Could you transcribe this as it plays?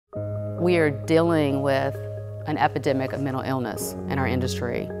We are dealing with an epidemic of mental illness in our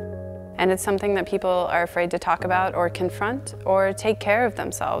industry. And it's something that people are afraid to talk about or confront or take care of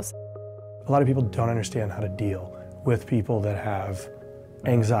themselves. A lot of people don't understand how to deal with people that have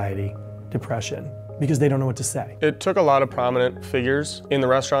anxiety, depression, because they don't know what to say. It took a lot of prominent figures in the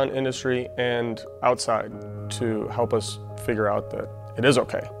restaurant industry and outside to help us figure out that it is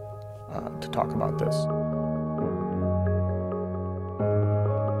okay to talk about this.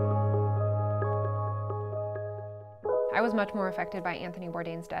 I was much more affected by Anthony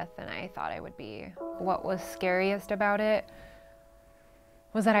Bourdain's death than I thought I would be. What was scariest about it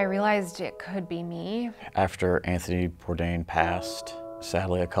was that I realized it could be me. After Anthony Bourdain passed,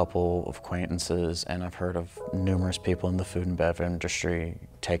 sadly a couple of acquaintances, and I've heard of numerous people in the food and bev industry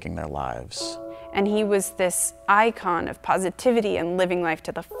taking their lives. And he was this icon of positivity and living life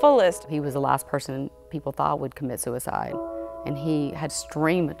to the fullest. He was the last person people thought would commit suicide. And he had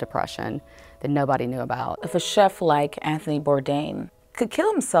extreme depression that nobody knew about. If a chef like Anthony Bourdain could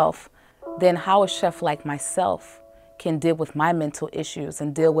kill himself, then how a chef like myself can deal with my mental issues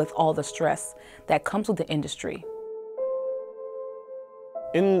and deal with all the stress that comes with the industry.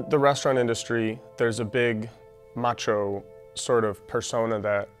 In the restaurant industry, there's a big macho sort of persona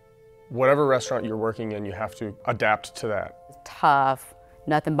that whatever restaurant you're working in, you have to adapt to that. It's tough,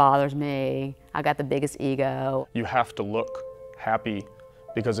 nothing bothers me, I got the biggest ego. You have to look happy,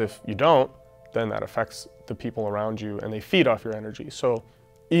 because if you don't, then that affects the people around you and they feed off your energy. So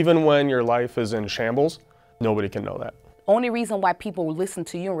even when your life is in shambles, nobody can know that. Only reason why people listen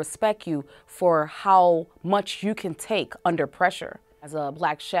to you and respect you for how much you can take under pressure. As a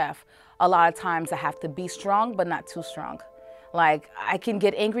black chef, a lot of times I have to be strong, but not too strong. Like, I can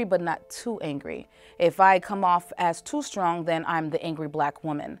get angry, but not too angry. If I come off as too strong, then I'm the angry black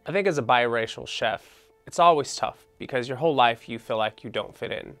woman. I think as a biracial chef, it's always tough because your whole life you feel like you don't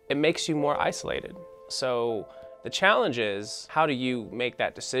fit in. It makes you more isolated. So the challenge is, how do you make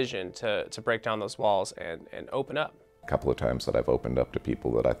that decision to break down those walls and open up? A couple of times that I've opened up to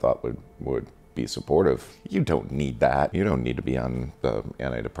people that I thought would be supportive. You don't need that. You don't need to be on the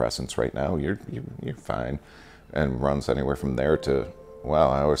antidepressants right now. You're fine. And runs anywhere from there to, wow,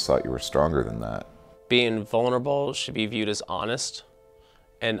 I always thought you were stronger than that. Being vulnerable should be viewed as honest,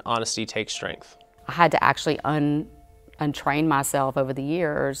 and honesty takes strength. I had to actually untrain myself over the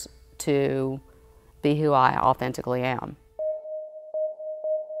years to be who I authentically am.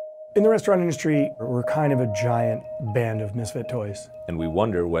 In the restaurant industry, we're kind of a giant band of misfit toys. And we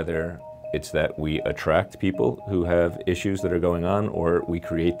wonder whether it's that we attract people who have issues that are going on, or we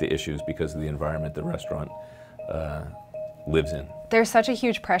create the issues because of the environment the restaurant lives in. There's such a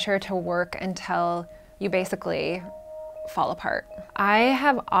huge pressure to work until you basically fall apart. I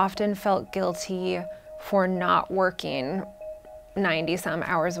have often felt guilty for not working 90-some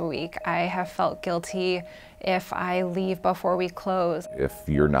hours a week. I have felt guilty if I leave before we close. If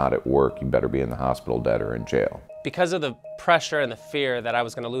you're not at work, you better be in the hospital, dead, or in jail. Because of the pressure and the fear that I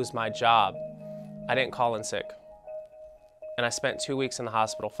was going to lose my job, I didn't call in sick. And I spent 2 weeks in the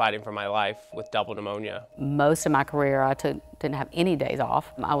hospital fighting for my life with double pneumonia. Most of my career, I didn't have any days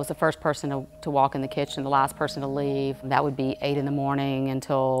off. I was the first person to walk in the kitchen, the last person to leave. That would be 8 in the morning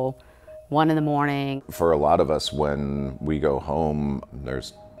until 1 in the morning. For a lot of us, when we go home,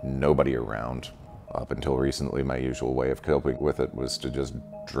 there's nobody around. Up until recently, my usual way of coping with it was to just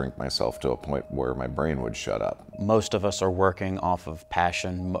drink myself to a point where my brain would shut up. Most of us are working off of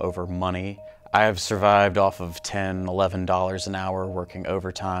passion over money. I have survived off of $10, $11 an hour working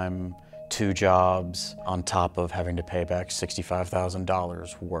overtime, 2 jobs, on top of having to pay back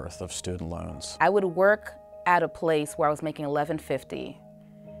 $65,000 worth of student loans. I would work at a place where I was making $11.50,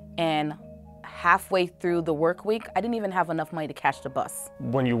 and halfway through the work week, I didn't even have enough money to catch the bus.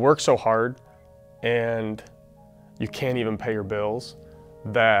 When you work so hard and you can't even pay your bills,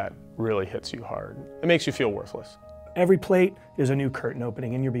 that really hits you hard. It makes you feel worthless. Every plate is a new curtain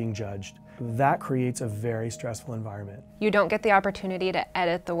opening and you're being judged. That creates a very stressful environment. You don't get the opportunity to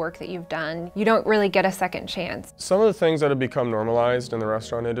edit the work that you've done. You don't really get a second chance. Some of the things that have become normalized in the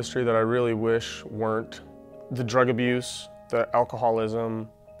restaurant industry that I really wish weren't: the drug abuse, the alcoholism,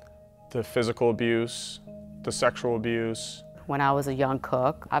 the physical abuse, the sexual abuse. When I was a young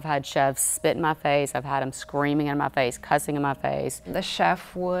cook, I've had chefs spit in my face, I've had them screaming in my face, cussing in my face. The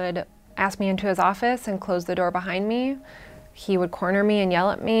chef would ask me into his office and close the door behind me. He would corner me and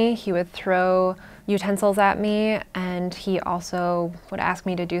yell at me. He would throw utensils at me, and he also would ask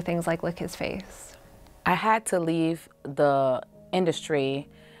me to do things like lick his face. I had to leave the industry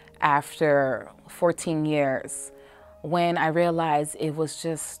after 14 years when I realized it was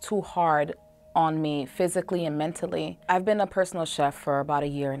just too hard on me physically and mentally. I've been a personal chef for about a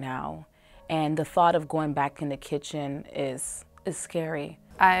year now, And the thought of going back in the kitchen is scary.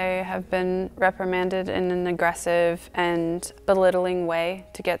 I have been reprimanded in an aggressive and belittling way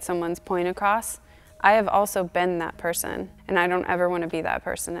to get someone's point across. I have also been that person, and I don't ever want to be that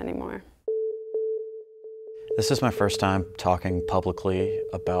person anymore. This is my first time talking publicly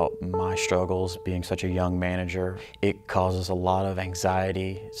about my struggles being such a young manager. It causes a lot of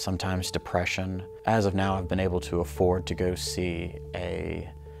anxiety, sometimes depression. As of now, I've been able to afford to go see a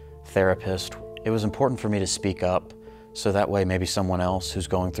therapist. It was important for me to speak up so that way maybe someone else who's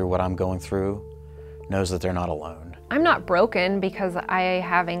going through what I'm going through knows that they're not alone. I'm not broken because I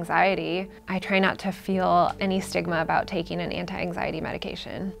have anxiety. I try not to feel any stigma about taking an anti-anxiety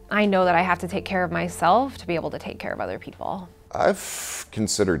medication. I know that I have to take care of myself to be able to take care of other people. I've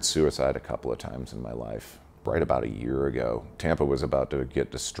considered suicide a couple of times in my life. Right about a year ago, Tampa was about to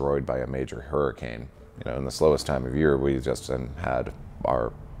get destroyed by a major hurricane. You know, in the slowest time of year, we just had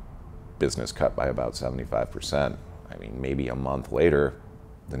our business cut by about 75%. I mean, maybe a month later,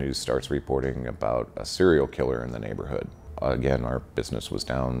 the news starts reporting about a serial killer in the neighborhood. Again, our business was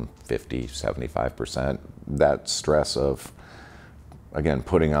down 50, 75%. That stress of, again,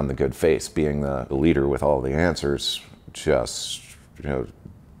 putting on the good face, being the leader with all the answers, just, you know,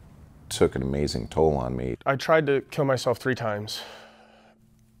 took an amazing toll on me. I tried to kill myself 3 times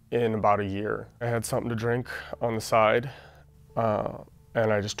in about a year. I had something to drink on the side,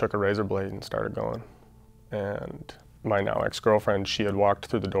 and I just took a razor blade and started going. And my now ex-girlfriend, she had walked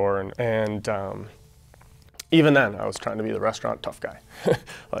through the door, and even then I was trying to be the restaurant tough guy.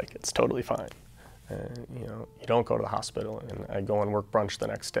 Like, it's totally fine. And, you know, you don't go to the hospital. And I go and work brunch the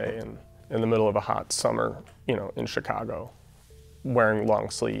next day, and in the middle of a hot summer, you know, in Chicago, wearing long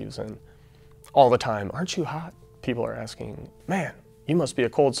sleeves, and all the time, aren't you hot? People are asking, man, you must be a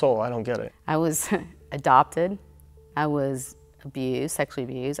cold soul, I don't get it. I was adopted, I was abused, sexually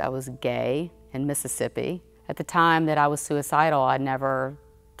abused, I was gay in Mississippi. At the time that I was suicidal, I never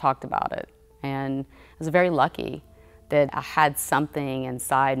talked about it. And I was very lucky that I had something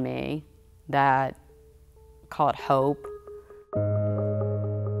inside me that, call it hope.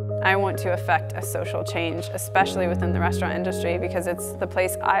 I want to affect a social change, especially within the restaurant industry, because it's the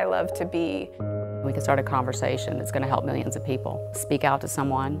place I love to be. We can start a conversation that's going to help millions of people. Speak out to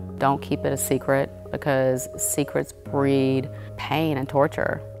someone. Don't keep it a secret, because secrets breed pain and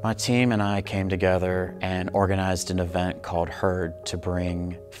torture. My team and I came together and organized an event called Herd to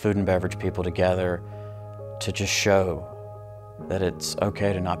bring food and beverage people together to just show that it's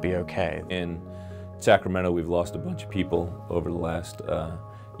okay to not be okay. In Sacramento, we've lost a bunch of people over the last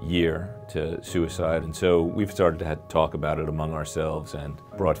year to suicide, and so we've started to talk about it among ourselves and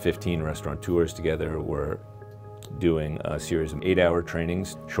brought 15 restaurateurs together. We're doing a series of 8-hour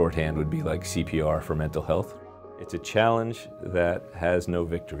trainings. Shorthand would be like CPR for mental health. It's a challenge that has no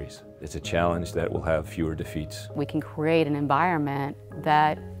victories. It's a challenge that will have fewer defeats. We can create an environment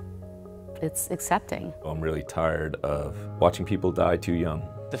that it's accepting. I'm really tired of watching people die too young.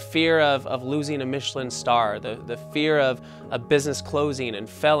 The fear of losing a Michelin star, the fear of a business closing and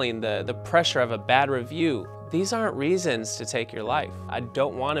failing, the pressure of a bad review. These aren't reasons to take your life. I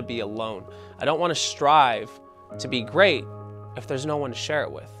don't want to be alone. I don't want to strive to be great if there's no one to share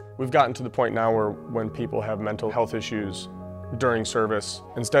it with. We've gotten to the point now where when people have mental health issues during service,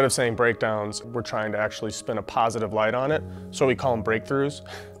 instead of saying breakdowns, we're trying to actually spin a positive light on it, so we call them breakthroughs.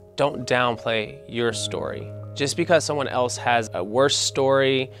 Don't downplay your story. Just because someone else has a worse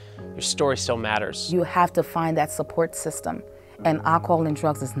story, your story still matters. You have to find that support system, and alcohol and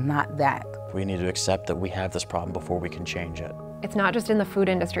drugs is not that. We need to accept that we have this problem before we can change it. It's not just in the food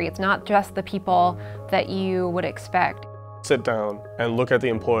industry. It's not just the people that you would expect. Sit down and look at the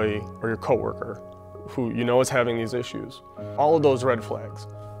employee or your coworker who you know is having these issues. All of those red flags,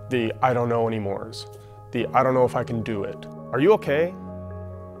 the I don't know anymores, the I don't know if I can do it. Are you okay?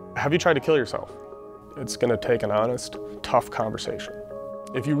 Have you tried to kill yourself? It's gonna take an honest, tough conversation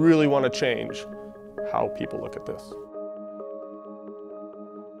if you really want to change how people look at this.